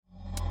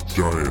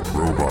Giant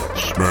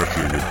robots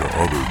smashing into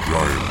other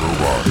giant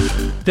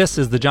robots. This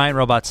is the Giant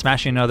Robots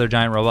Smashing into Other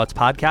Giant Robots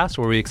podcast,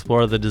 where we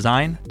explore the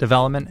design,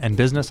 development, and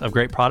business of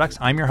great products.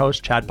 I'm your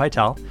host, Chad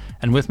Pytel,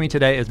 and with me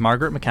today is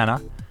Margaret McKenna,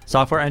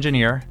 software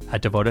engineer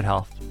at Devoted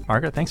Health.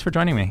 Margaret, thanks for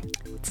joining me.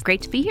 It's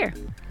great to be here.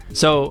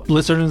 So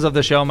listeners of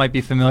the show might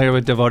be familiar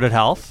with Devoted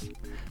Health,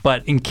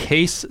 but in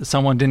case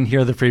someone didn't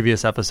hear the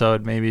previous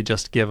episode, maybe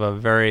just give a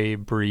very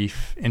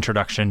brief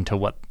introduction to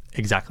what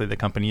exactly the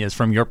company is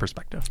from your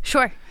perspective.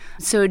 Sure.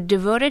 So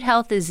Devoted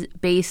Health is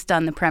based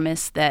on the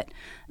premise that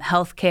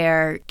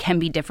healthcare can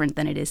be different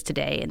than it is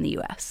today in the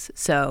U.S.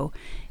 So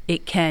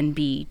it can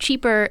be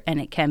cheaper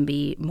and it can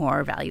be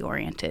more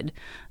value-oriented.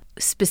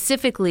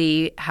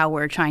 Specifically, how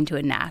we're trying to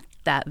enact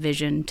that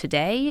vision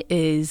today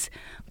is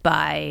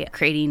by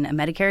creating a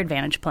Medicare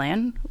Advantage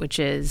plan, which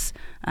is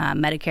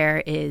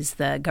Medicare is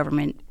the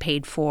government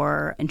paid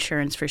for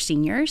insurance for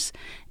seniors.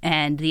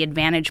 And the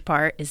Advantage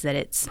part is that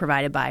it's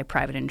provided by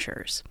private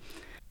insurers.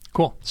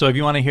 Cool. So if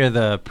you want to hear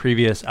the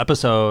previous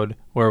episode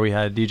where we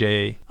had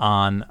DJ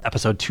on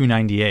episode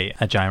 298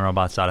 at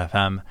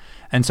giantrobots.fm.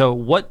 And so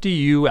what do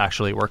you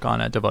actually work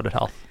on at Devoted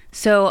Health?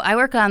 So I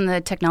work on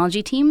the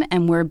technology team,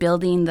 and we're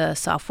building the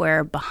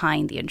software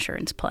behind the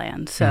insurance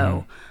plan.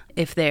 So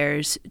if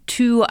there's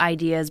two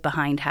ideas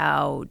behind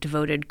how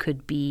Devoted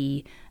could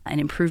be an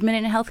improvement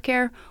in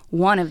healthcare,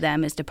 one of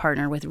them is to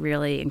partner with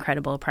really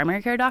incredible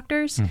primary care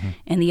doctors,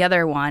 and the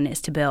other one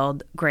is to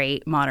build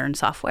great modern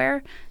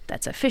software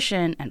that's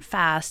efficient and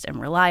fast and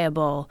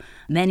reliable,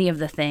 many of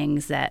the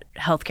things that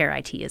healthcare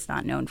IT is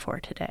not known for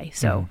today.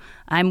 So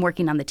I'm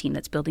working on the team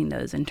that's building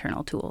those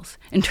internal tools.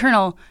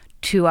 Internal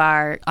to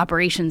our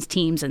operations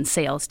teams and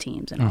sales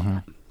teams and all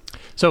that.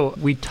 So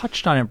we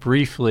touched on it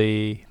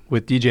briefly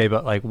with DJ,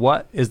 but like,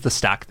 what is the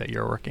stack that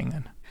you're working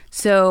in?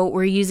 So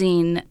we're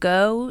using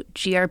Go,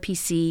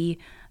 gRPC,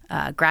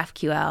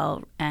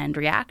 GraphQL, and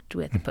React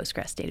with the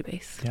Postgres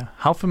database. Yeah.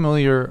 How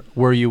familiar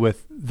were you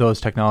with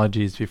those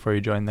technologies before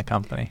you joined the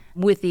company?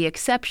 With the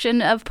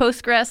exception of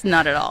Postgres,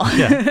 not at all.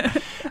 Yeah.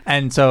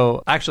 And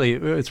so actually,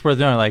 it's worth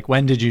knowing, like,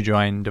 when did you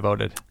join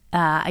Devoted?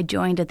 I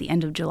joined at the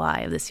end of July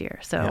of this year,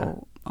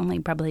 so only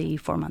probably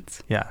 4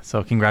 months. Yeah.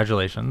 So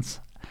congratulations.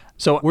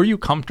 So were you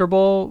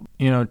comfortable,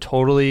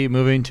 totally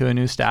moving to a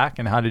new stack?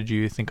 And how did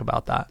you think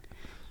about that?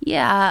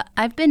 Yeah,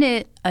 I've been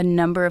at a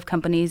number of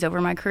companies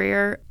over my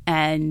career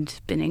and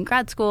been in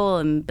grad school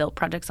and built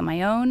projects on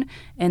my own.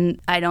 And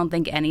I don't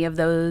think any of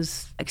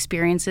those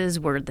experiences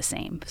were the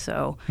same.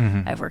 So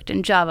I've worked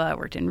in Java, I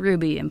worked in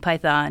Ruby and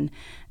Python.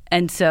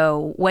 And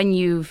so when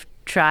you've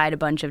tried a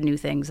bunch of new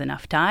things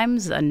enough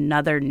times,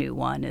 another new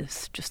one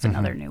is just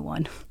another new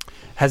one.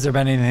 Has there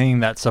been anything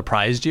that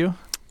surprised you?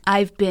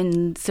 I've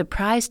been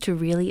surprised to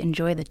really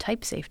enjoy the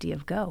type safety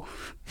of Go.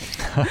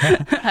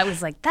 I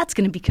was like, that's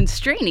going to be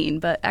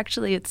constraining, but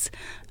actually it's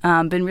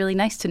been really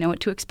nice to know what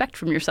to expect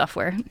from your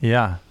software.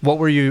 Yeah. What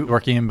were you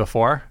working in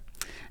before?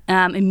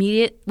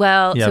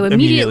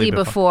 Immediately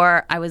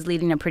before, I was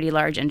leading a pretty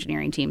large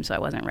engineering team, so I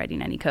wasn't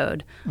writing any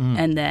code.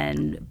 And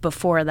then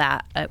before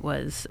that, it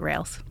was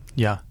Rails.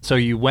 Yeah. So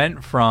you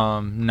went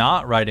from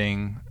not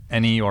writing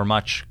any or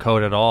much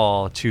code at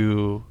all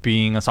to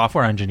being a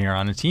software engineer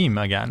on a team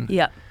again.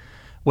 Yeah.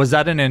 Was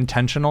that an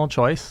intentional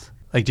choice?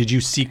 Like, did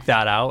you seek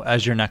that out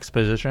as your next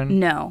position?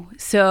 No.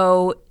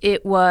 So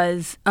it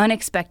was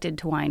unexpected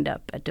to wind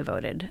up at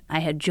Devoted. I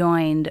had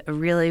joined a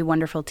really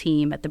wonderful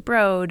team at the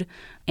Broad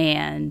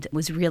and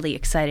was really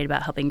excited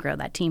about helping grow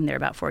that team. There were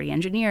about 40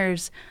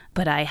 engineers,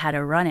 but I had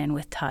a run-in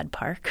with Todd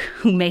Park,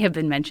 who may have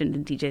been mentioned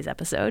in DJ's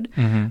episode,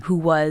 who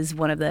was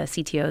one of the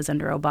CTOs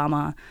under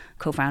Obama,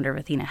 co-founder of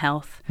Athena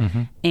Health.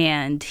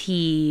 And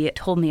he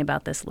told me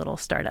about this little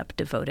startup,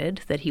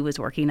 Devoted, that he was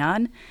working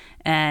on.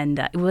 And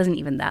it wasn't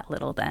even that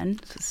little then.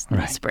 It was in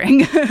the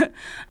spring.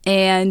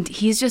 And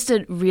he's just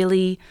a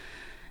really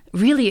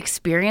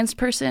experienced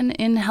person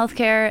in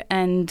healthcare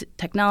and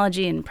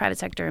technology and private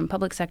sector and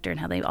public sector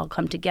and how they all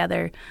come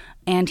together.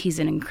 And he's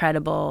an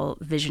incredible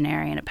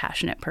visionary and a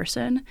passionate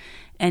person.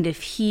 And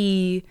if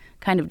he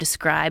kind of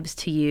describes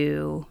to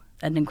you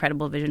an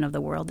incredible vision of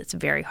the world, it's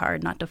very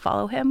hard not to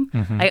follow him.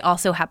 I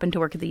also happen to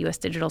work at the U.S.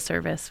 Digital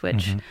Service,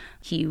 which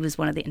he was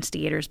one of the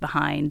instigators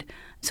behind.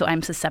 So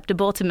I'm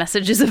susceptible to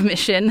messages of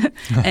mission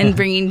and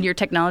bringing your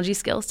technology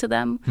skills to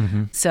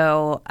them.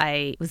 So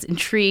I was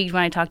intrigued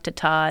when I talked to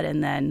Todd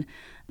and then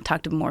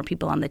talked to more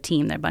people on the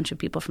team. There are a bunch of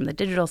people from the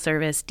Digital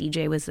Service.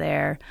 DJ was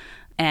there.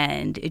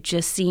 And it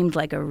just seemed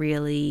like a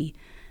really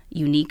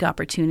unique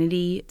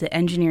opportunity. The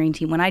engineering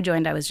team, when I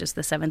joined, I was just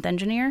the 7th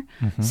engineer.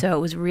 So it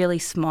was really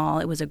small.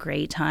 It was a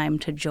great time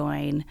to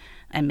join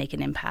and make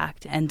an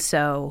impact. And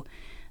so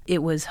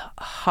it was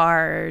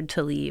hard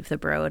to leave the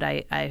Broad.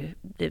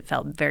 It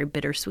felt very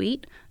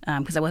bittersweet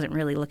because I wasn't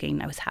really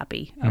looking. I was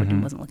happy. I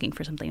wasn't looking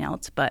for something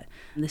else. But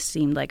this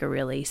seemed like a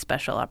really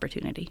special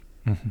opportunity.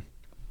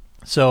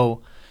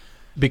 So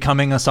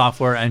becoming a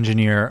software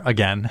engineer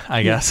again,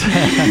 I guess,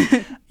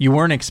 you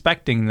weren't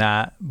expecting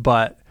that,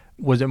 but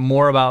was it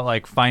more about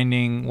like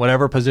finding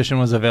whatever position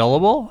was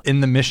available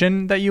in the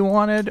mission that you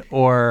wanted,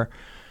 or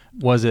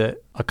Was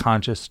it a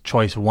conscious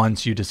choice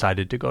once you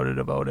decided to go to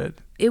Devoted?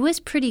 It was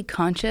pretty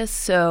conscious.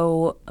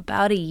 So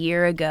about a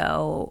year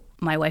ago,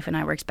 my wife and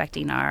I were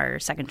expecting our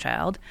second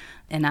child,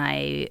 and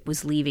I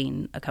was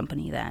leaving a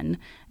company then.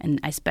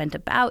 And I spent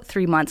about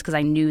 3 months, because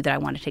I knew that I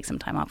wanted to take some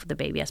time off with the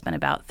baby. I spent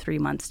about 3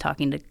 months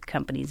talking to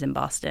companies in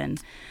Boston.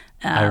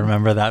 I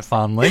remember that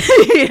fondly.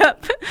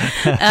 Yep.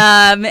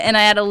 And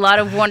I had a lot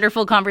of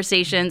wonderful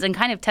conversations and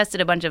kind of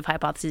tested a bunch of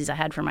hypotheses I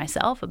had for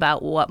myself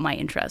about what my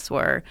interests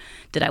were.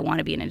 Did I want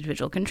to be an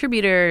individual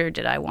contributor?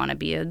 Did I want to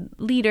be a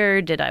leader?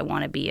 Did I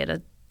want to be at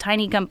a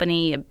tiny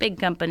company, a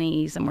big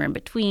company, somewhere in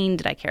between?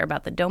 Did I care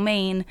about the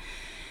domain?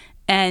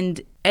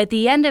 And at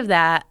the end of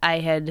that, I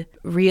had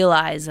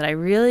realized that I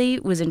really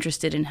was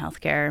interested in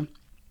healthcare.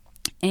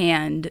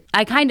 And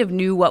I kind of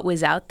knew what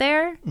was out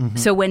there. Mm-hmm.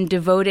 So when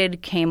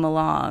Devoted came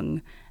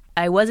along,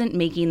 I wasn't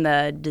making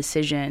the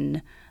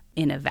decision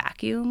in a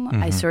vacuum.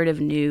 Mm-hmm. I sort of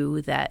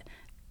knew that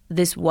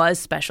this was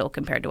special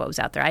compared to what was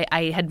out there.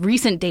 I had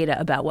recent data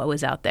about what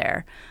was out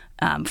there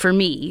for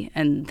me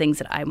and things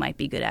that I might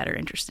be good at or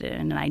interested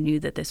in. And I knew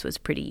that this was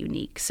pretty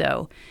unique.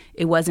 So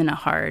it wasn't a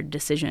hard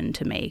decision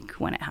to make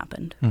when it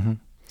happened. Mm-hmm.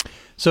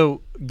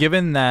 So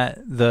given that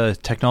the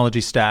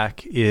technology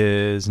stack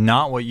is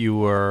not what you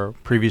were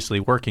previously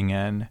working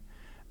in,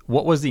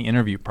 what was the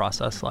interview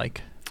process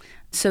like?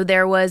 So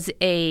there was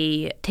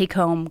a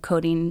take-home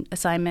coding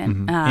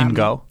assignment. Mm-hmm. In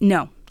Go?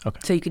 No. Okay.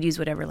 So you could use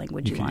whatever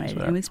language you wanted.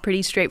 It was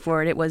pretty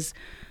straightforward. It was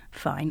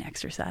fine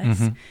exercise.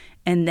 Mm-hmm.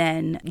 And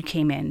then you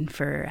came in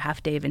for a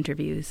half day of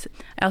interviews.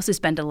 I also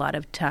spent a lot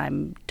of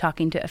time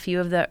talking to a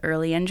few of the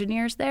early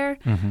engineers there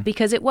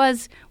because it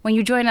was, when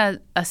you join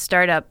a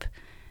startup,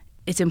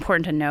 it's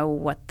important to know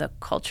what the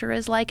culture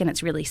is like, and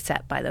it's really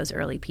set by those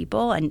early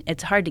people. And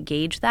it's hard to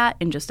gauge that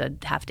in just a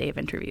half day of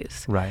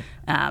interviews. Right.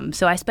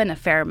 So I spent a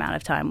fair amount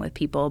of time with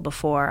people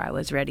before I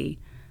was ready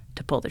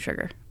to pull the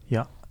trigger.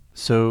 Yeah.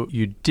 So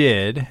you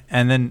did.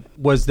 And then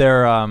was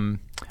there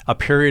a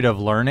period of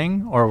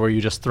learning, or were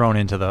you just thrown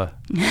into the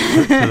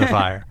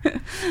fire?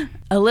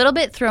 A little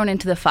bit thrown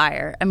into the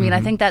fire. I mean,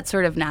 I think that's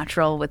sort of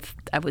natural with,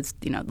 I was,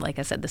 like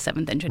I said, the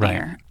seventh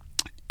engineer. Right.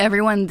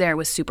 Everyone there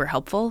was super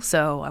helpful,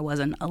 so I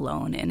wasn't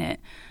alone in it.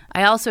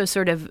 I also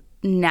sort of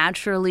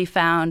naturally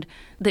found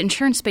the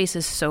insurance space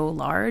is so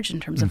large in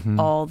terms of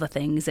all the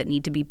things that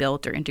need to be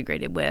built or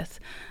integrated with.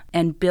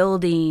 And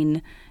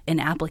building an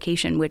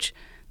application, which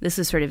this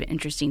is sort of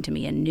interesting to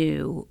me and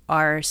new,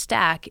 our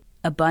stack,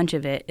 a bunch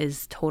of it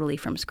is totally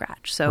from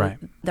scratch. So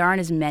there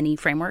aren't as many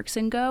frameworks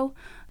in Go,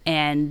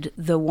 and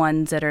the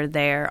ones that are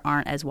there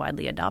aren't as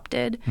widely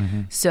adopted.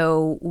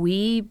 So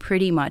we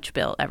pretty much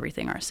built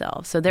everything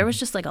ourselves. So there was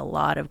just like a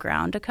lot of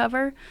ground to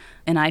cover.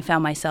 And I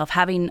found myself,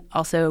 having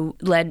also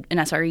led an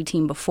SRE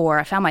team before,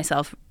 I found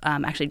myself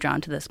actually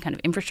drawn to this kind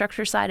of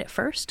infrastructure side at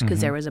first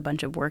because there was a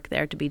bunch of work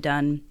there to be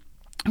done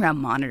around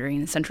monitoring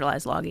and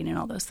centralized logging and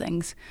all those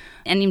things.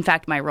 And in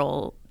fact, my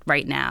role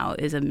right now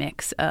is a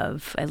mix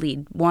of, I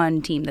lead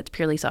one team that's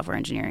purely software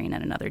engineering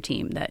and another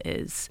team that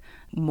is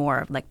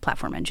more like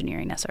platform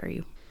engineering,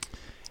 SRE.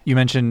 You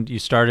mentioned you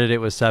started it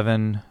with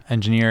 7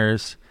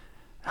 engineers.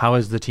 How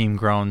has the team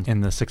grown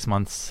in the 6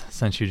 months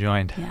since you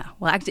joined? Yeah,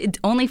 well, actually, it's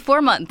only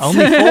 4 months.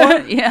 Only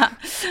 4? Yeah.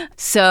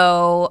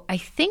 So I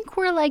think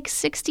we're like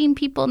 16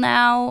 people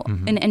now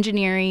in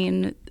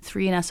engineering,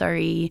 3 in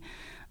SRE.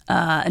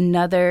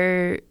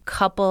 Another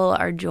couple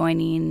are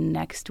joining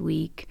next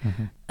week.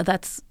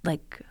 That's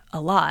like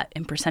a lot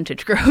in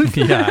percentage growth.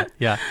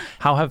 Yeah.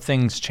 How have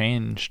things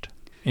changed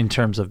in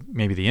terms of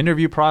maybe the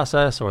interview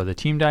process or the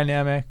team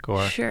dynamic?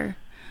 Or Sure.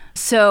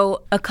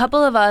 So a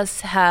couple of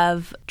us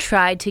have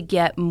tried to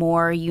get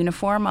more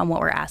uniform on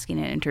what we're asking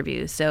in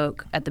interviews. So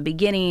at the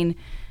beginning,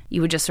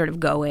 you would just sort of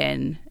go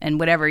in and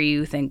whatever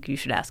you think you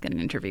should ask in an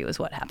interview is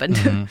what happened.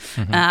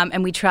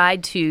 And we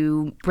tried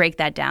to break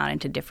that down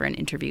into different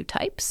interview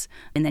types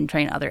and then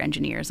train other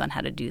engineers on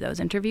how to do those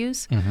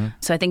interviews.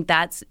 So I think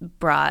that's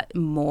brought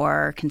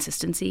more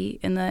consistency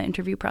in the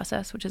interview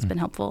process, which has been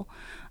helpful.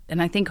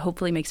 And I think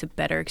hopefully makes a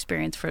better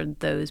experience for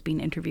those being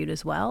interviewed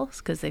as well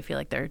because they feel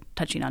like they're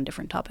touching on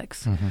different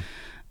topics.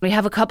 We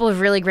have a couple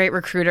of really great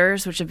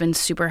recruiters, which have been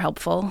super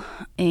helpful.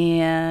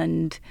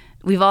 And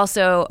we've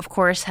also, of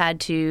course, had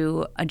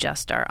to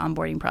adjust our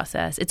onboarding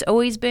process. It's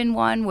always been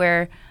one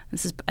where,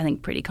 this is, I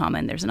think, pretty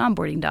common. There's an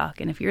onboarding doc,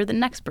 and if you're the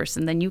next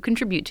person, then you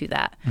contribute to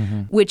that,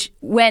 which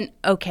went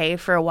okay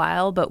for a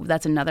while, but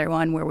that's another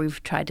one where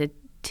we've tried to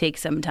take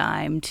some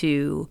time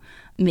to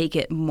make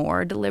it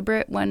more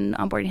deliberate when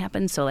onboarding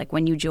happens. So like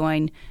when you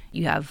join,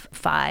 you have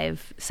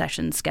 5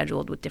 sessions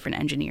scheduled with different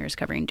engineers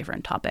covering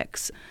different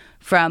topics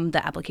from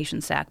the application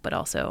stack, but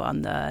also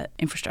on the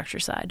infrastructure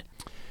side.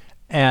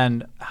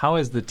 And how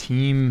has the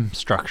team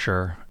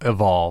structure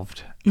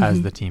evolved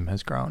as the team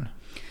has grown?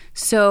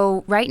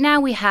 So right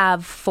now we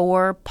have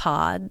 4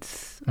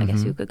 pods, I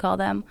guess you could call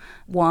them.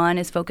 One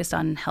is focused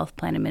on health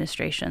plan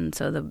administration.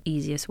 So the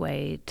easiest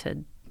way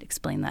to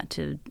explain that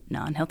to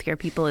non-healthcare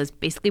people is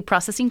basically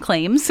processing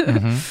claims.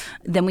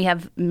 Then we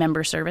have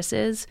member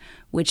services,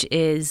 which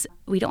is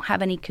we don't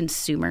have any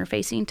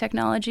consumer-facing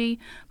technology,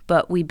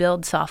 but we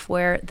build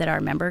software that our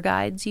member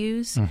guides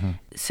use.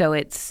 So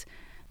it's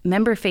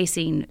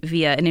member-facing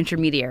via an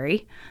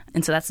intermediary,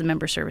 and so that's the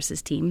member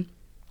services team.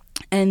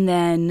 And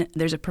then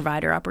there's a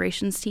provider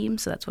operations team,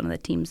 so that's one of the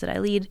teams that I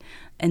lead,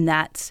 and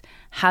that's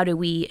how do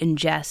we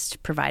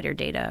ingest provider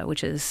data,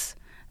 which is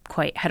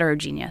quite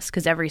heterogeneous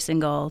because every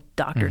single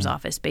doctor's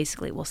office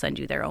basically will send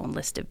you their own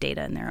list of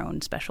data in their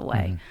own special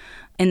way.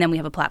 And then we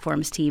have a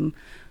platforms team,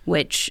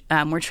 which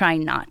we're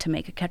trying not to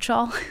make a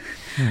catch-all.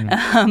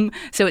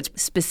 So it's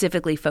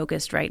specifically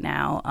focused right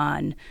now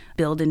on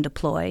build and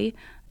deploy,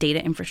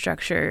 data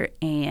infrastructure,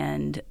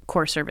 and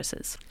core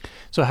services.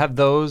 So have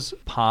those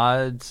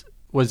pods,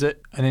 was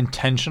it an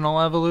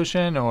intentional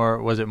evolution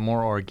or was it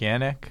more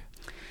organic?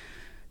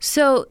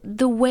 So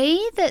the way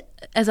that,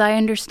 as I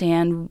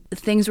understand,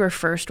 things were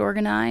first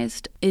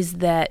organized is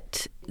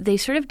that they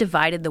sort of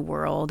divided the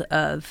world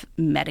of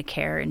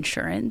Medicare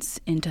insurance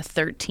into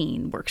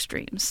 13 work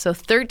streams. So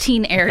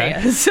 13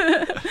 areas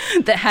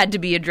that had to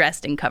be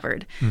addressed and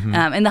covered.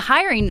 And the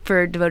hiring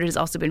for Devoted has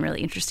also been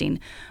really interesting.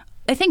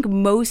 I think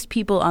most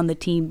people on the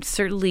team,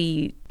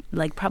 certainly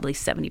like probably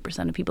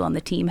 70% of people on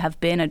the team, have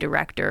been a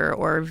director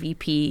or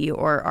VP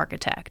or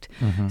architect.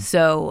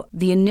 So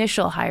the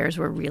initial hires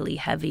were really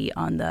heavy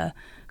on the,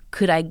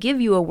 could I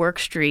give you a work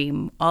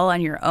stream all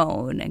on your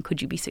own and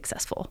could you be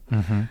successful?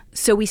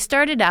 So we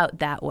started out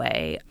that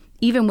way.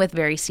 Even with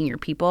very senior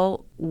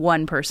people,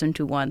 one person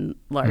to one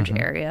large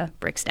area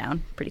breaks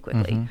down pretty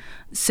quickly.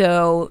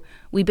 So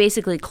we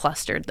basically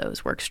clustered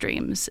those work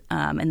streams,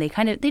 and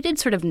they did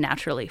sort of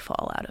naturally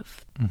fall out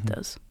of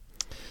those.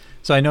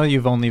 So I know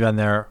you've only been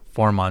there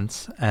 4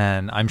 months,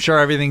 and I'm sure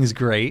everything's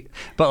great.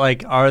 But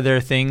like, are there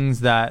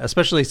things that,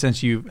 especially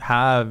since you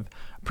have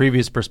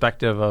previous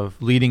perspective of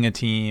leading a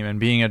team and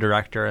being a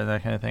director and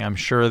that kind of thing, I'm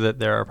sure that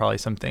there are probably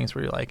some things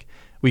where you're like,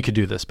 we could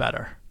do this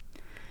better.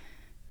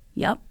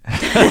 Yep.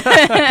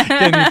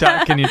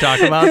 Can you talk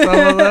about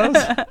some of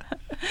those?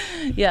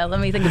 Yeah, let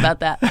me think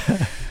about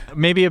that.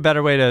 Maybe a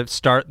better way to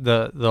start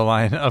the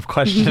line of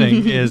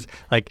questioning is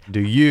like, do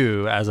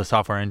you, as a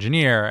software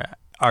engineer,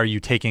 are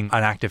you taking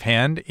an active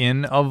hand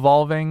in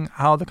evolving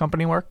how the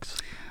company works?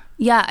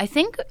 Yeah, I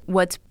think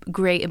what's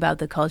great about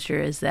the culture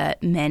is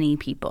that many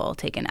people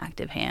take an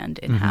active hand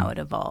in how it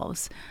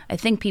evolves. I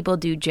think people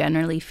do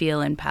generally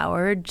feel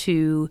empowered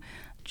to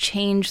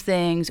change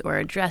things or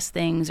address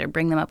things or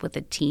bring them up with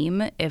a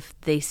team if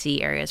they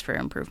see areas for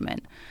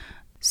improvement.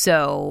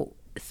 So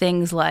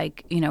things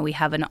like, we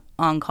have an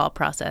on-call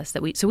process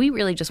that we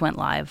really just went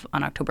live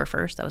on October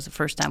 1st. That was the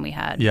first time we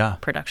had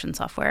production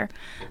software.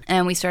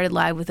 And we started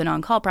live with an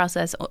on-call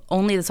process.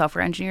 Only the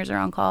software engineers are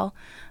on call.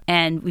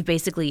 And we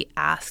basically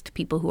asked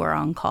people who are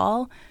on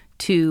call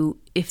to,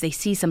 if they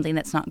see something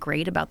that's not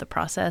great about the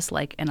process,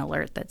 like an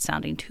alert that's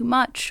sounding too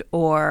much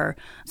or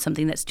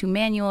something that's too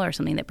manual or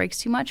something that breaks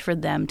too much, for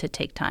them to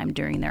take time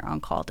during their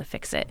on-call to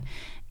fix it.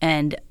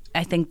 And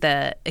I think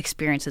the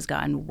experience has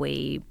gotten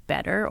way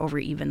better over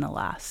even the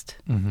last,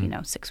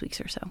 6 weeks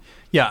or so.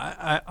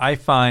 Yeah, I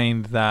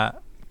find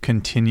that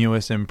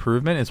continuous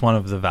improvement is one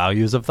of the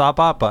values of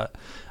Thoughtbot, but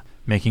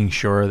making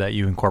sure that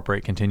you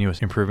incorporate continuous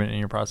improvement in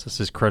your process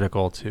is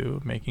critical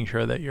to making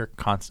sure that you're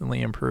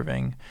constantly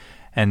improving.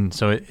 And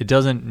so it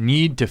doesn't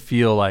need to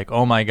feel like,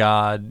 oh my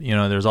God,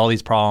 there's all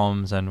these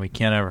problems and we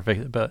can't ever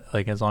fix it. But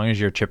like, as long as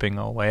you're chipping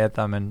away at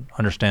them and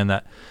understand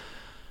that,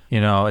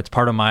 it's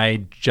part of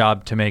my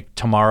job to make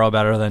tomorrow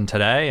better than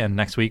today and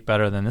next week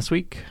better than this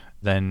week,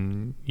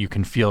 then you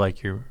can feel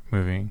like you're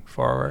moving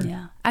forward.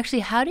 Yeah.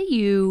 Actually, how do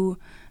you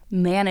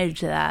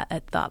manage that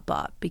at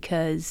Thoughtbot?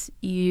 Because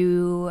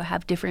you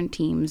have different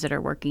teams that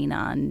are working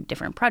on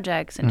different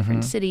projects in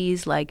different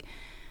cities. Like,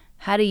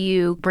 how do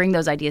you bring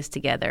those ideas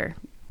together?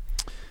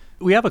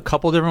 We have a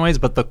couple different ways,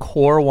 but the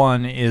core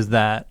one is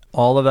that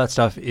all of that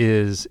stuff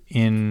is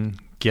in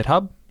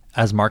GitHub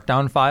as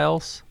Markdown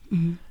files.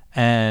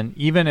 And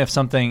even if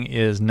something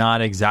is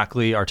not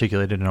exactly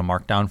articulated in a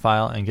Markdown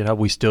file in GitHub,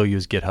 we still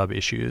use GitHub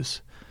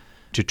issues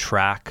to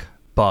track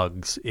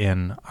bugs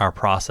in our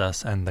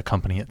process and the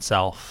company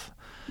itself.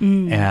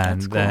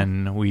 And cool.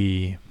 Then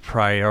we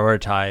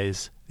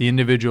prioritize the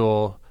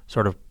individual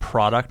sort of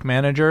product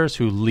managers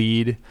who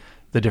lead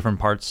the different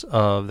parts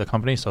of the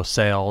company. So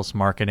sales,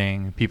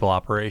 marketing, people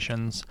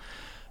operations.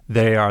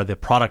 They are the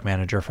product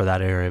manager for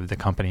that area of the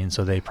company. And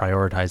so they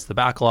prioritize the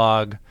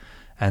backlog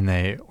and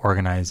they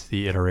organize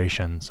the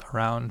iterations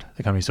around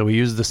the company. So we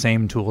use the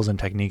same tools and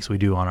techniques we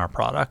do on our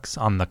products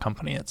on the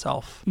company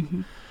itself.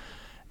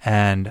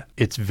 And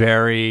it's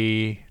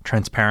very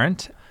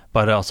transparent,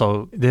 but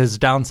also there's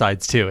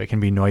downsides too. It can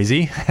be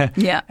noisy.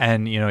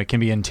 And, it can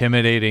be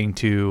intimidating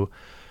to,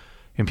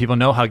 and people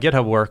know how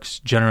GitHub works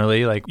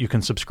generally. Like, you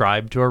can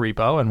subscribe to a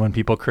repo, and when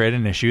people create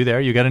an issue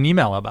there, you get an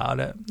email about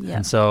it.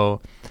 And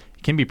so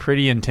it can be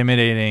pretty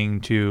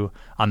intimidating to,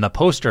 on the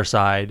poster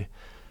side,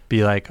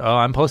 be like, oh,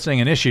 I'm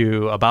posting an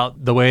issue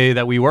about the way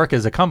that we work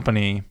as a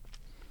company.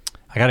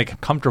 I got to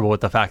get comfortable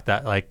with the fact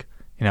that, like,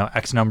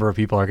 X number of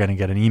people are going to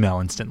get an email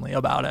instantly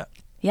about it.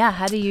 Yeah.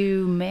 How do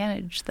you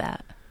manage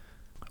that?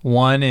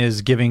 One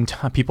is giving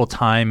people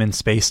time and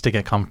space to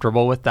get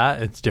comfortable with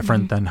that. It's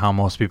different than how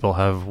most people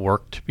have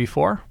worked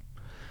before.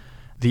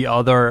 The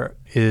other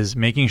is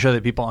making sure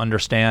that people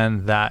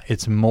understand that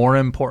it's more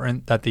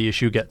important that the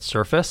issue gets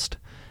surfaced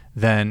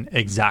than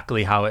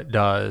exactly how it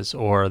does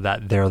or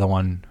that they're the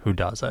one who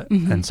does it.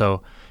 And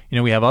so,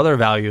 we have other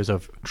values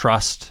of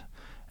trust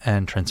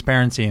and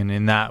transparency. And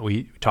in that,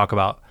 we talk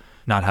about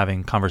not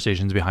having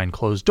conversations behind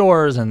closed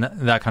doors and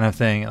that kind of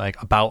thing,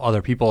 like about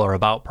other people or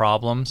about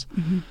problems.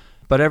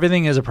 But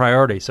everything is a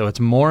priority. So it's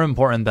more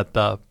important that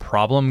the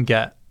problem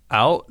get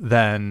out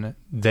than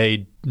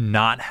they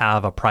not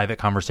have a private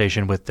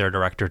conversation with their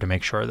director to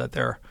make sure that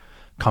they're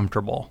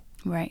comfortable.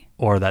 Right.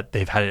 Or that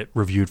they've had it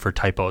reviewed for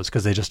typos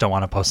because they just don't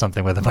want to post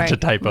something with a bunch of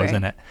typos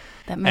in it.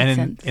 That makes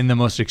sense. In the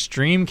most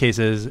extreme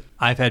cases,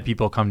 I've had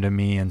people come to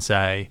me and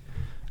say,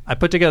 I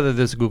put together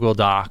this Google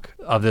Doc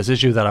of this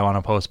issue that I want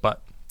to post,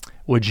 but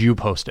would you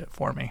post it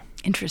for me?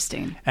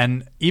 Interesting.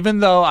 And even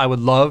though I would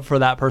love for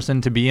that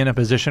person to be in a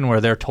position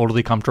where they're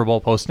totally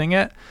comfortable posting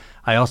it,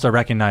 I also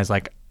recognize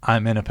like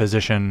I'm in a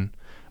position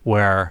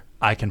where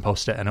I can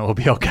post it and it will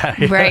be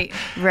okay. Right.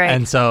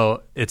 And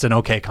so it's an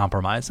okay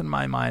compromise in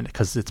my mind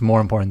because it's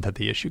more important that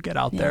the issue get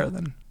out there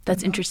than...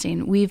 That's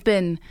interesting. We've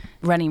been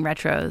running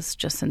retros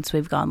just since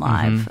we've gone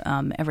live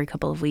every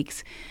couple of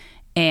weeks.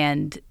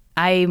 And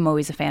I'm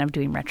always a fan of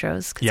doing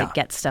retros because it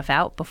gets stuff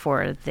out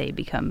before they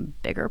become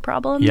bigger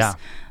problems. Yeah.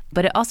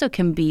 But it also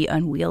can be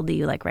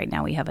unwieldy. Like right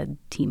now we have a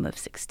team of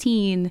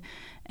 16.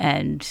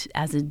 And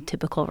as in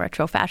typical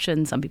retro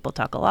fashion, some people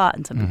talk a lot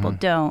and some people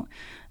don't.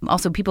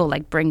 Also, people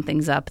like bring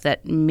things up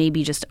that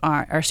maybe just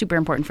are super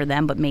important for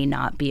them, but may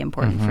not be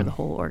important for the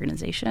whole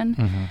organization.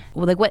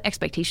 Well, like what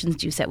expectations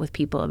do you set with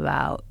people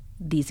about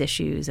these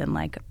issues and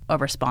like a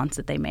response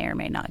that they may or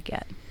may not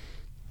get?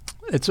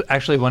 It's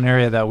actually one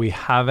area that we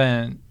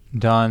haven't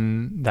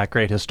done that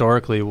great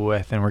historically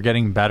with, and we're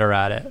getting better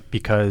at it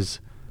because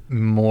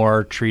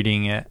more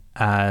treating it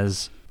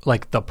as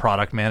like the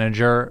product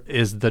manager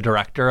is the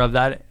director of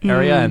that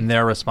area and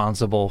they're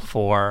responsible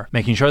for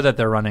making sure that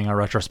they're running a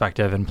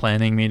retrospective and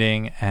planning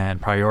meeting and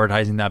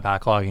prioritizing that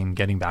backlog and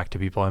getting back to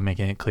people and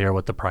making it clear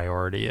what the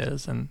priority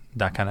is and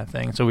that kind of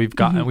thing. So we've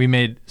gotten, we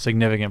made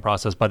significant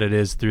process, but it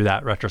is through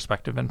that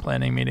retrospective and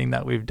planning meeting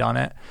that we've done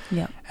it.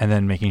 And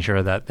then making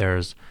sure that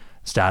there's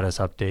status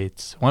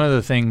updates. One of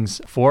the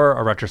things for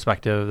a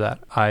retrospective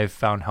that I've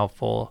found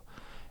helpful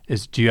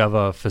is, do you have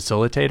a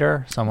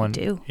facilitator? Someone? I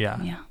do.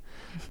 Yeah.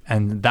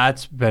 And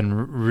that's been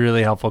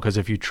really helpful because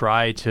if you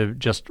try to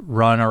just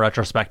run a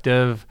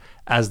retrospective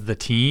as the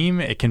team,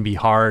 it can be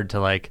hard to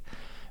like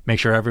make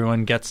sure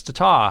everyone gets to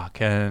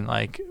talk and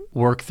like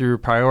work through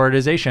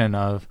prioritization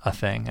of a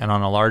thing. And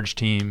on a large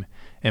team,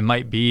 it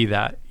might be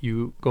that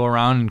you go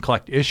around and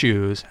collect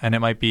issues and it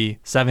might be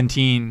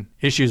 17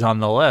 issues on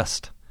the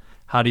list.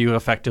 How do you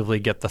effectively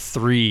get the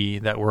 3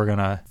 that we're going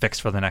to fix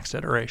for the next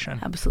iteration?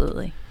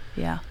 Absolutely.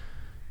 Yeah.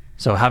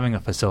 So having a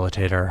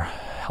facilitator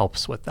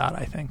helps with that,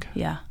 I think.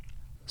 Yeah.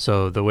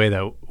 So the way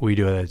that we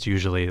do it is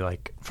usually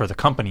like for the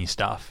company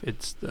stuff,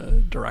 it's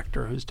the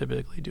director who's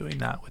typically doing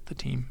that with the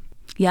team.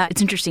 Yeah,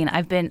 it's interesting.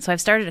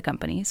 I've started a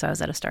company. So I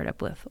was at a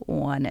startup with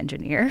one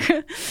engineer.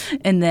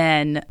 And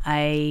then when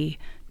I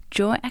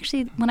joined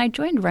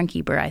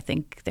Runkeeper, I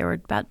think there were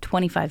about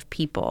 25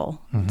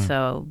 people.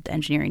 So the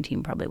engineering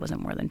team probably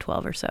wasn't more than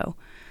 12 or so.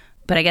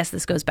 But I guess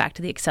this goes back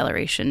to the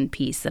acceleration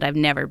piece that I've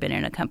never been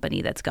in a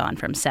company that's gone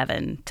from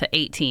 7 to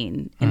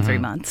 18 in 3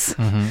 months.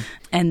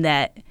 And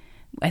that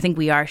I think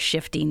we are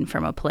shifting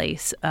from a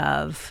place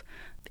of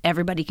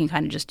everybody can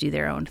kind of just do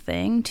their own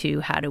thing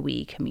to how do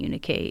we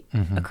communicate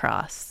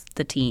across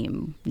the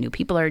team? New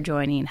people are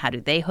joining. How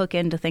do they hook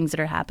into things that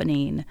are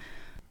happening?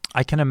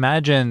 I can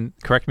imagine,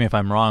 correct me if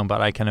I'm wrong,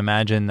 but I can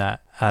imagine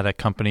that at a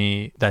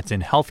company that's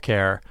in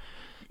healthcare,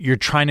 you're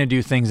trying to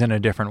do things in a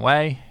different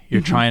way.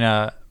 You're trying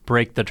to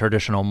break the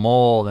traditional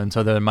mold. And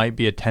so there might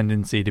be a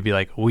tendency to be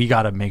like, we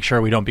got to make sure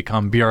we don't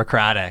become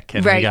bureaucratic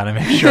and we got to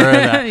make sure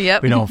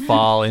that we don't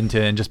fall into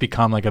and just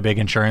become like a big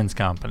insurance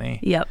company.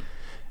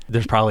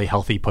 There's probably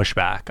healthy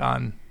pushback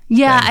on.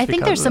 Yeah, I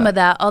think there's some of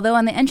that. Although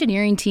on the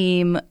engineering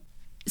team,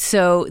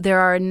 so there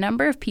are a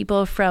number of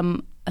people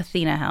from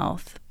Athena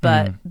Health,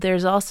 but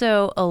there's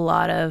also a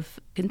lot of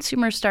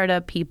consumer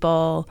startup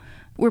people.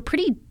 We're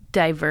pretty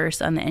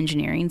diverse on the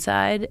engineering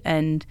side,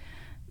 and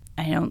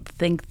I don't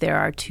think there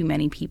are too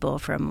many people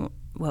from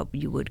what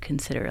you would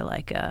consider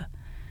like a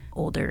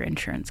older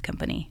insurance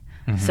company.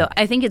 So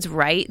I think it's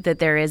right that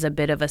there is a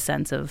bit of a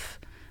sense of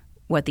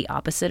what the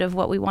opposite of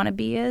what we want to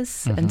be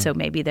is. And so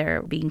maybe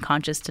they're being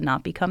conscious to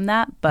not become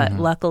that. But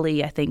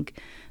luckily, I think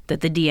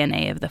that the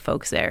DNA of the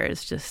folks there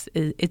is just,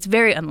 it's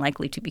very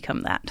unlikely to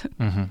become that.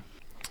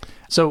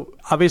 So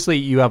obviously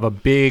you have a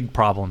big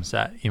problem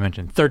set. You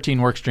mentioned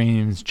 13 work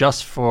streams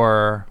just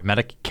for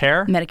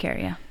Medicare? Medicare,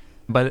 yeah.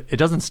 But it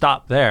doesn't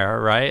stop there,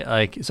 right?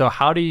 Like, so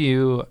how do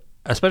you,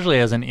 especially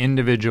as an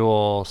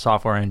individual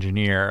software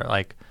engineer,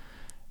 like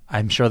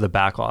I'm sure the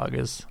backlog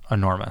is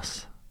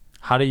enormous.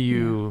 How do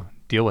you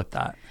deal with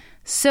that?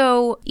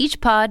 So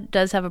each pod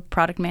does have a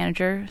product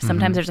manager.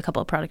 Sometimes there's a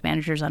couple of product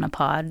managers on a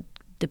pod.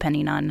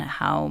 depending on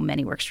how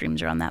many work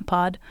streams are on that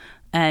pod.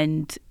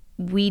 And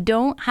we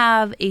don't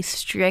have a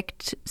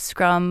strict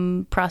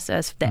Scrum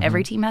process that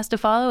every team has to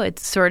follow.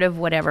 It's sort of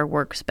whatever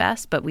works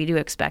best, but we do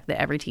expect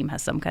that every team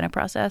has some kind of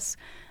process.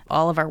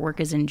 All of our work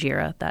is in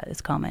Jira. That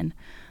is common.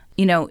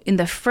 You know, in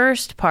the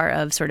first part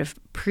of sort of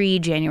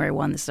pre-January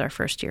 1, this is our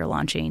first year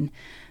launching,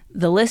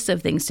 the list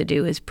of things to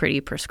do is pretty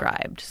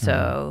prescribed.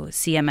 So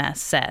CMS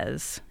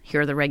says,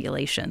 here are the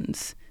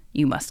regulations.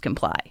 You must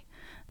comply.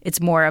 It's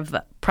more of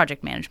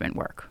project management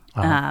work.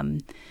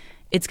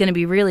 It's going to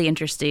be really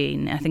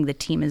interesting. I think the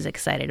team is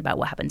excited about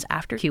what happens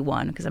after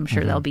Q1 because I'm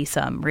sure there'll be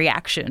some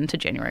reaction to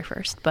January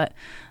 1st. But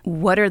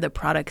what are the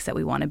products that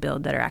we want to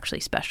build that are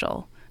actually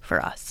special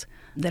for us,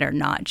 that are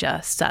not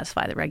just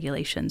satisfy the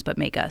regulations but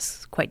make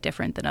us quite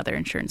different than other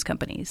insurance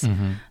companies?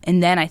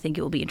 And then I think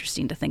it will be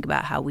interesting to think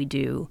about how we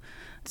do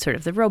sort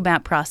of the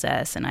roadmap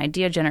process and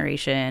idea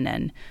generation.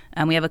 And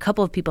we have a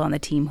couple of people on the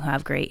team who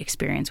have great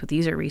experience with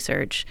user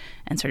research,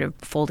 and sort of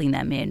folding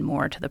them in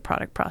more to the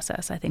product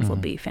process I think will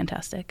be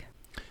fantastic.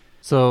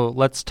 So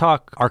let's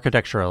talk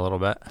architecture a little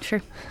bit.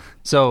 Sure.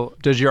 So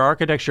does your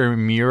architecture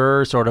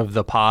mirror sort of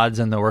the pods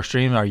and the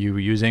workstream? Are you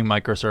using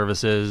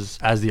microservices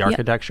as the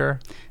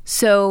architecture?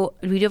 So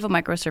we do have a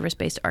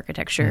microservice-based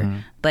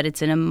architecture, but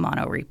it's in a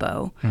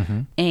monorepo.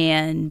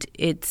 And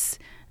it's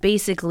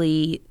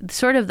basically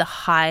sort of the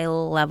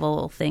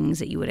high-level things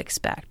that you would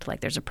expect. Like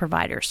there's a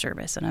provider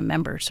service and a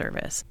member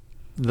service.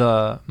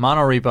 The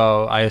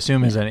monorepo, I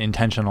assume, is an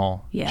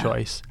intentional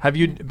choice. Have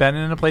you been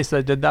in a place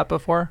that did that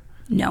before?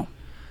 No.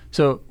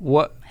 So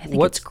I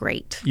think it's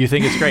great. You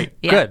think it's great?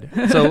 Good.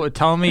 So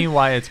tell me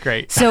why it's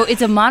great. So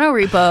it's a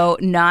monorepo,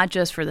 not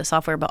just for the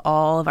software, but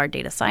all of our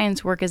data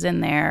science work is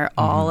in there.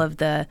 All of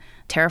the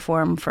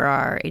Terraform for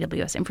our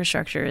AWS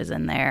infrastructure is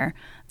in there.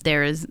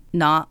 There is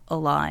not a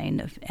line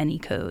of any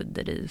code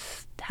that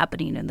is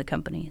happening in the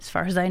company, as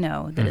far as I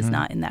know, that is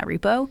not in that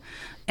repo.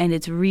 And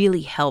it's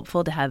really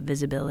helpful to have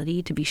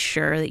visibility to be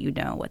sure that you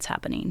know what's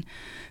happening.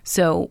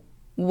 So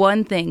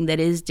one thing that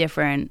is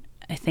different,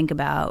 I think,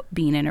 about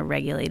being in a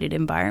regulated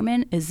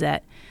environment is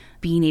that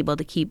being able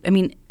to keep,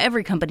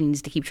 every company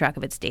needs to keep track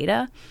of its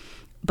data,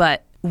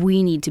 but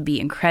we need to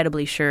be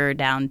incredibly sure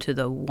down to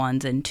the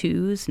ones and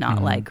twos,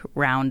 not like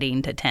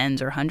rounding to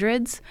tens or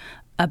hundreds,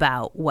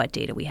 about what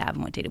data we have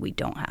and what data we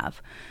don't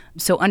have.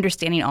 So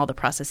understanding all the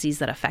processes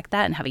that affect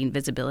that and having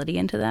visibility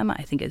into them,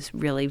 I think, is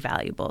really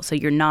valuable. So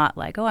you're not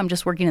like, oh, I'm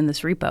just working in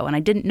this repo, and I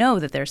didn't know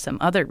that there's some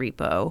other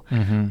repo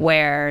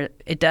where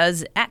it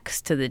does X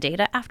to the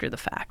data after the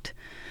fact.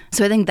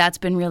 So I think that's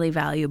been really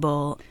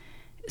valuable.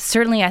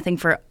 Certainly, I think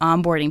for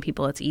onboarding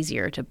people, it's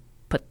easier to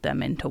put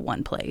them into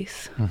one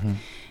place.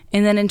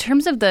 And then in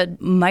terms of the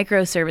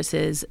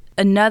microservices,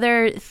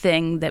 another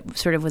thing that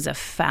sort of was a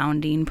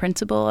founding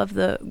principle of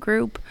the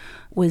group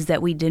was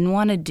that we didn't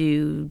want to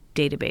do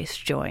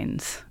database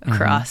joins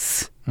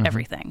across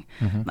everything.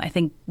 I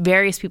think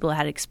various people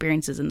had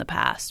experiences in the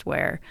past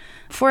where,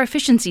 for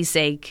efficiency's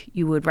sake,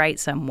 you would write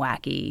some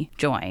wacky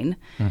join,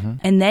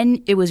 and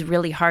then it was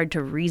really hard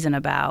to reason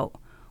about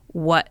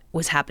what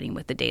was happening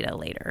with the data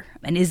later.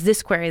 And is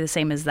this query the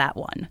same as that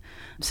one?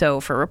 So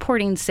for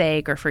reporting's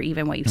sake, or for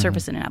even what you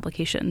surface in an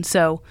application.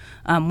 So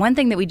one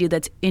thing that we do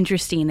that's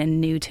interesting and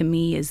new to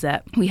me is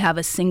that we have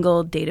a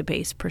single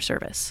database per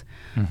service.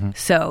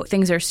 So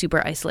things are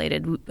super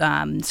isolated.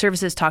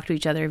 Services talk to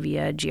each other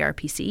via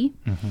gRPC.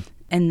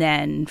 And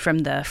then from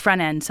the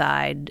front end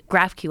side,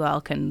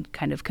 GraphQL can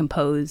kind of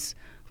compose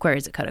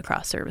queries that cut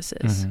across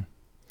services.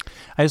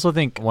 I also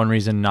think one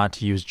reason not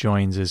to use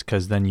joins is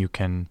because then you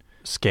can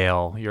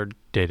scale your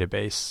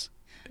database.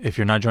 If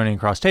you're not joining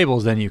across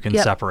tables, then you can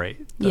separate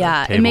the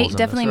tables. It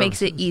definitely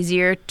makes it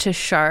easier to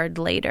shard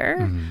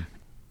later.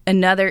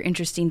 Another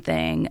interesting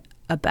thing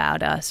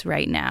about us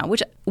right now,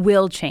 which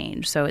will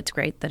change, so it's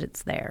great that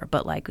it's there,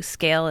 but like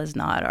scale is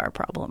not our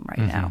problem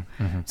right now.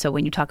 So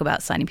when you talk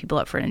about signing people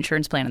up for an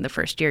insurance plan in the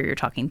first year, you're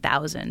talking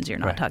thousands. You're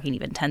not talking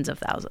even tens of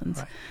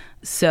thousands.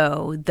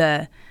 So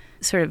the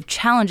sort of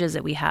challenges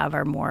that we have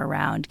are more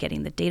around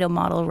getting the data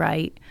model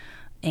right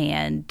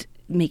and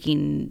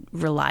making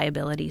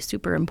reliability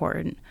super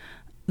important,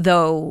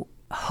 though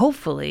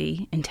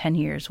hopefully in 10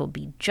 years we'll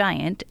be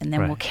giant and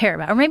then we'll care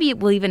about, or maybe it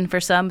will even, for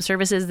some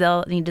services,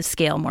 they'll need to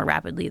scale more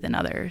rapidly than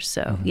others.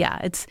 So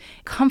it's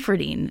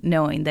comforting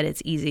knowing that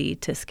it's easy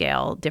to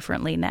scale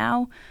differently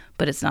now,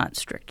 but it's not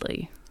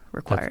strictly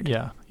required.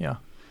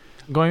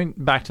 Going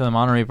back to the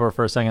monorepo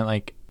for a second,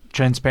 like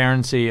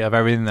transparency of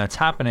everything that's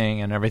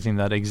happening and everything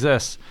that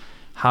exists,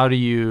 how do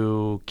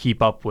you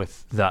keep up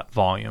with that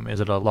volume? Is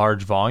it a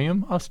large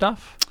volume of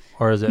stuff,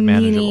 or is it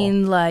manageable?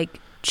 Meaning like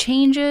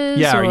changes?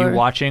 Yeah, are you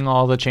watching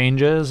all the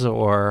changes,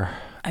 or?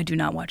 I do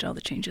not watch all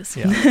the changes.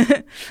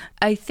 Yeah.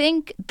 I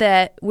think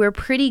that we're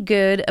pretty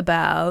good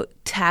about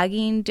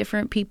tagging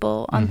different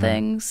people on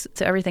things.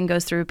 So everything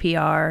goes through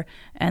PR,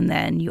 and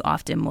then you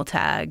often will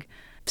tag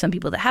some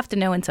people that have to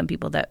know and some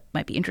people that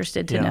might be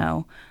interested to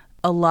know.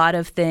 A lot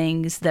of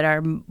things that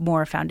are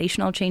more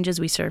foundational changes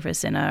we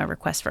surface in a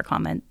request for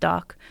comment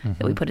doc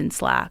that we put in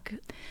Slack.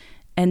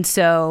 And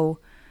so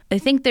I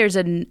think there's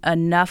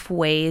enough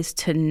ways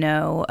to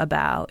know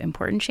about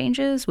important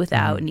changes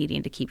without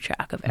needing to keep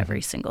track of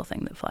every single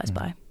thing that flies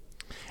by.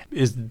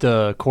 Is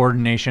the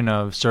coordination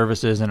of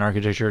services and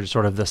architecture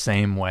sort of the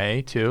same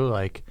way too?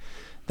 Like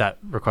that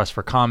request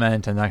for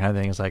comment and that kind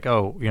of thing is like,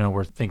 oh,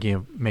 we're thinking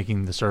of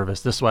making the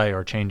service this way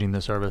or changing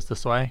the service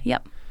this way?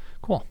 Yep.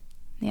 Cool.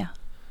 Yeah.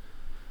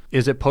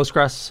 Is it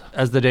Postgres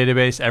as the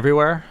database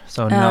everywhere?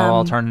 So no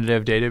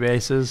alternative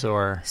databases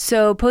or?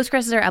 So Postgres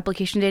is our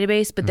application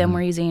database, but then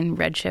we're using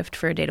Redshift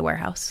for a data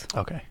warehouse.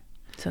 Okay.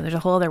 So there's a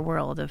whole other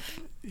world of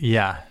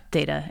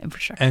data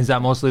infrastructure. And is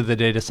that mostly the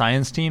data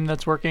science team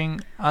that's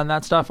working on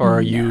that stuff, or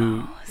are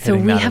you So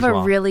we have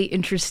a really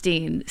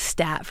interesting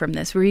stat from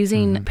this. We're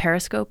using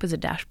Periscope as a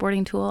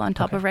dashboarding tool on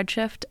top of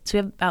Redshift. So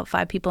we have about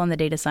 5 people on the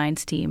data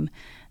science team.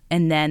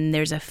 And then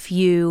there's a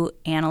few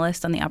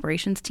analysts on the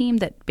operations team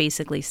that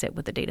basically sit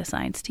with the data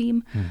science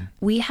team.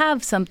 We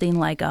have something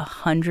like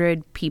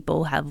 100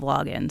 people have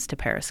logins to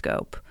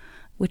Periscope,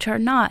 which are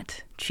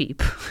not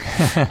cheap.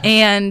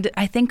 And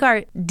I think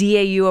our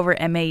DAU over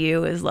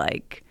MAU is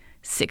like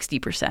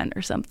 60%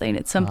 or something.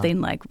 It's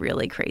something like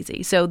really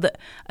crazy. So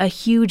a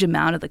huge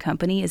amount of the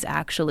company is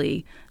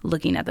actually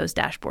looking at those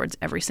dashboards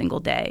every single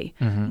day,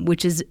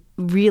 which is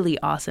really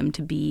awesome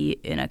to be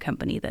in a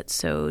company that's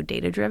so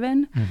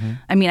data-driven.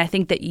 I mean, I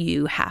think that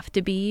you have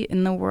to be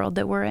in the world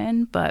that we're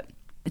in, but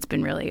it's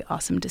been really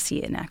awesome to see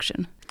it in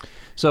action.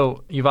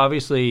 So you've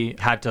obviously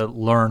had to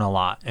learn a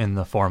lot in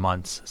the 4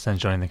 months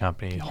since joining the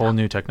company. Whole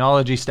new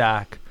technology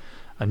stack,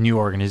 a new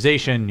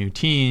organization, new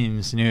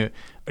teams,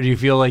 do you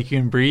feel like you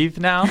can breathe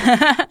now?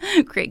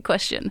 Great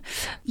question.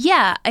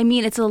 Yeah, I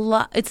mean, it's a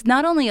lot. It's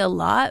not only a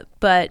lot,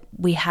 but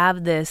we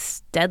have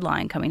this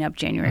deadline coming up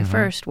January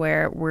 1st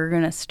where we're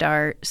going to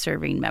start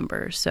serving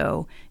members.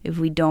 So if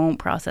we don't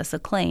process a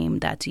claim,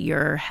 that's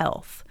your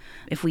health.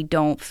 If we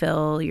don't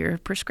fill your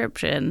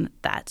prescription,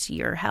 that's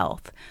your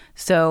health.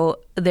 So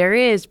there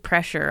is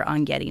pressure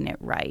on getting it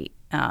right.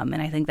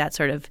 And I think that's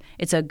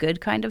it's a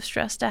good kind of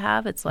stress to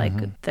have. It's like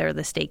they're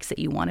the stakes that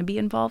you want to be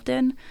involved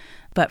in.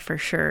 But for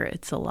sure,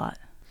 it's a lot.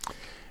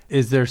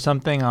 Is there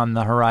something on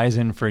the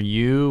horizon for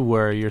you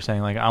where you're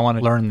saying, like, I want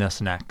to learn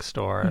this next,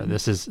 or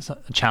this is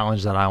a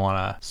challenge that I want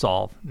to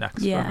solve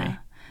next for me?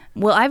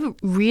 Well, I've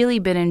really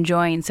been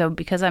enjoying, so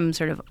because I'm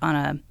sort of on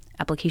a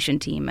application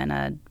team and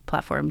a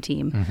platform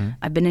team,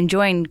 I've been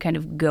enjoying kind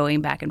of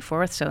going back and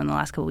forth. So in the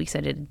last couple of weeks,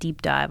 I did a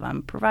deep dive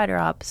on provider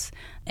ops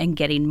and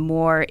getting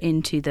more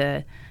into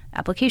the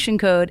application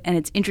code. And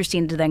it's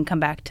interesting to then come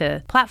back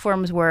to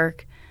platforms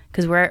work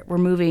because we're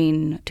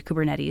moving to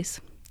Kubernetes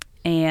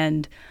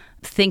and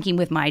thinking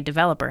with my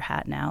developer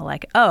hat now,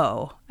 like,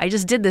 oh, I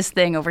just did this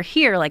thing over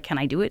here. Like, can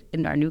I do it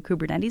in our new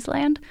Kubernetes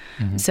land?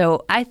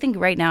 So I think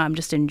right now I'm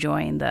just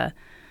enjoying the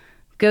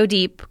go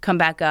deep, come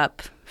back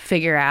up,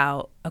 figure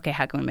out, okay,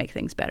 how can we make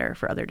things better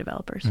for other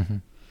developers?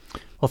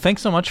 Well,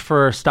 thanks so much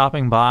for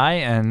stopping by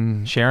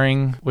and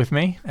sharing with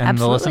me and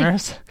the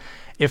listeners.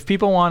 If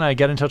people want to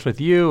get in touch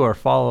with you or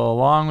follow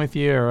along with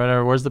you or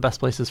whatever, where's the best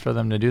places for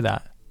them to do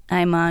that?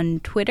 I'm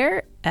on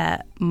Twitter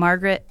at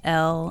Margaret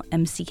L.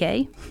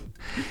 MCK.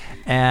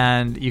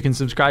 And you can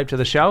subscribe to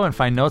the show and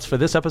find notes for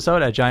this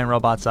episode at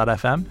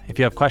giantrobots.fm. If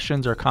you have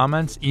questions or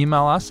comments,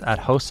 email us at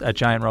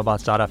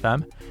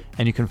hosts@giantrobots.fm.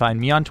 And you can find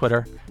me on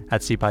Twitter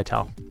at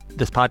cpytel.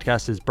 This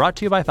podcast is brought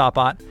to you by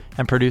Thoughtbot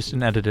and produced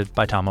and edited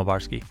by Tom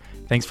Obarski.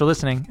 Thanks for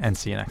listening, and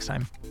see you next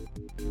time.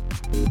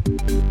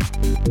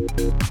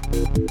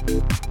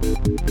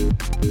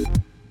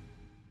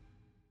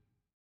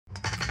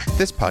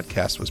 This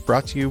podcast was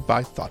brought to you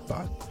by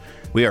Thoughtbot.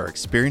 We are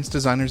experienced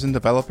designers and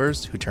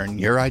developers who turn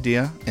your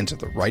idea into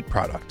the right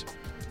product.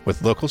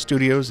 With local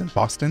studios in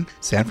Boston,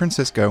 San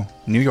Francisco,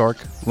 New York,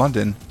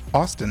 London,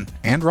 Austin,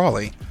 and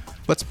Raleigh,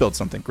 let's build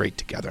something great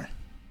together.